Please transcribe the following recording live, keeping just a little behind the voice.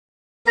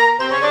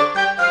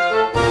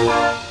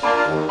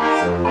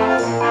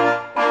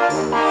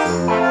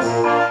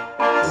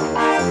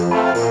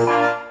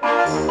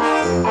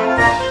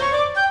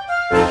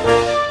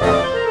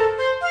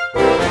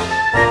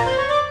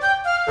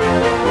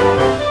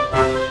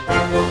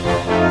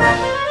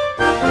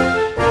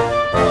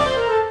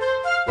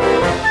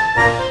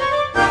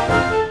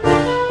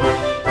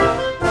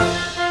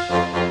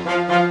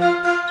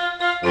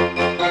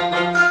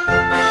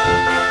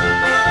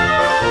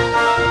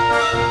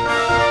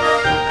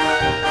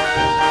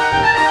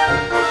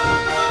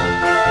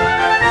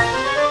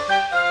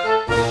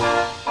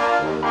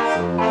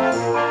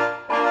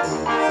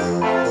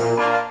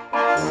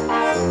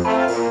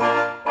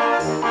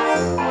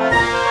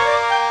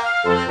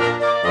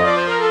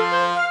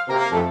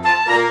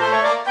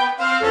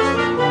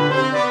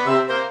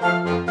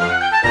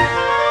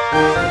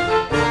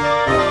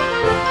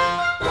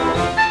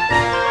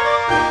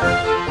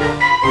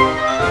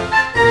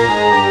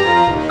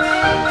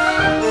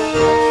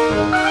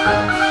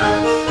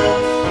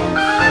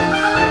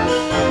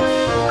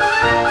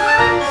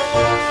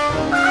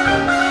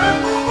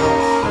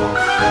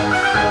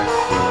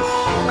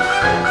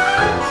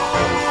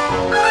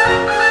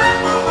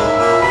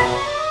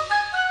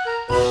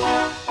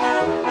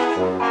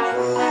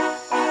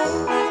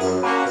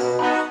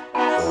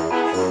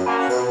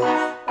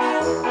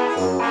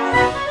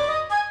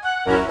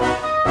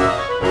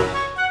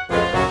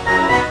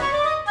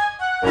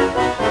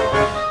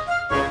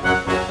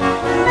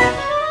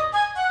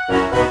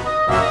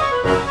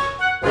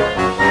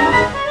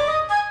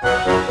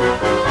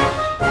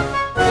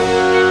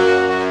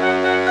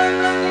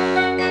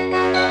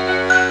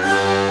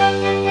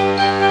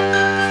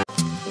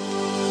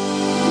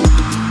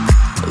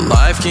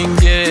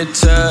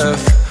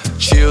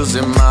marrows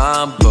in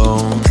my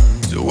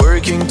bones,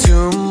 working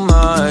too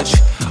much,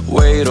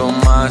 weight on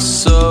my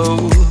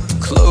soul.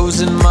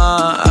 Closing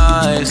my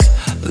eyes,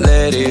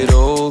 let it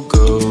all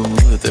go.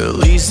 The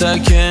least I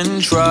can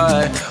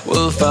try,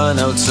 we'll find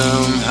out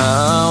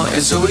somehow.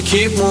 And so we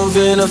keep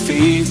moving our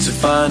feet to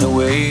find a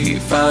way,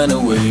 find a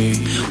way.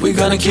 We're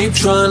gonna keep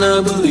trying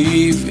to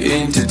believe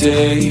in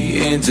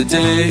today, in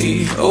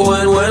today. Oh,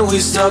 and when we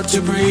stop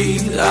to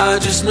breathe, I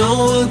just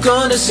know we're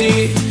gonna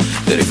see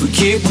that if we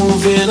keep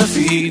moving our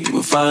feet,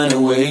 we'll find a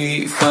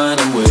way, find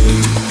a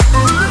way.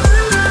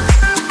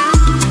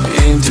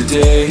 In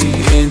today,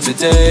 in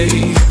today,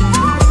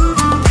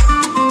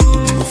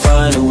 we'll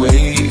find a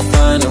way,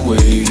 find a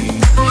way.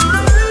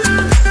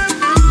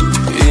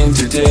 In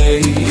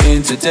today,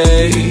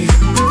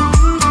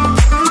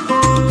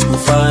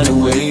 we'll find a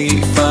way,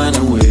 find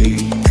a way.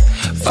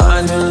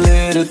 Finding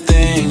little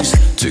things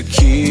to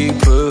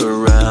keep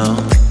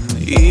around,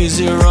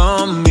 easier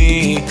on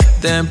me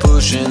than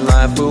pushing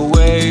life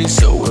away.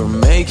 So we're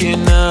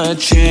making a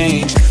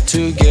change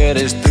to get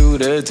us through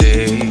the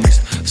days.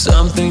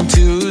 Something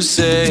to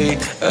say,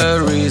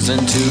 a reason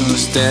to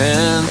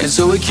stand. And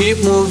so we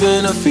keep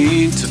moving our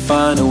feet to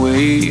find a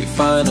way,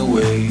 find a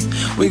way.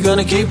 We're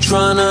gonna keep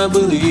trying to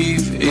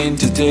believe in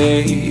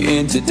today,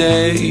 in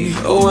today.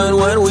 Oh, and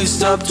when we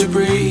stop to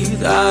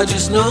breathe, I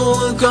just know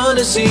we're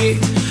gonna see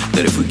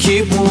that if we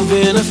keep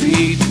moving our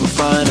feet, we'll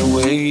find a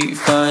way,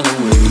 find a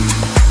way.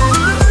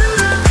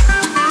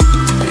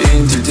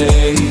 In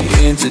today,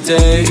 in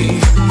today,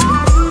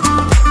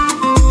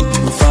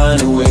 we'll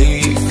find a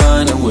way,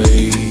 find a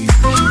way.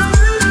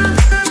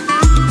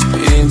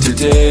 In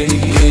today,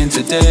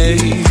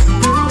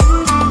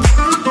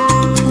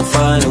 we'll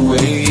find a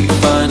way,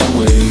 find a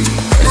way.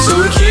 And so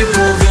we keep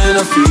moving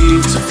our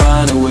feet to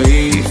find a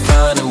way,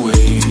 find a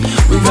way.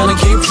 We're gonna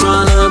keep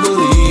trying to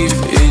believe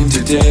in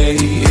today,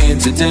 in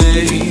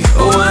today.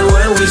 Oh, and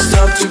when we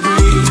stop to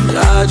breathe,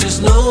 I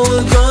just know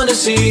we're gonna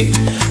see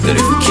that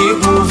if we keep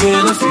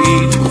moving our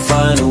feet, we'll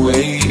find a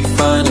way,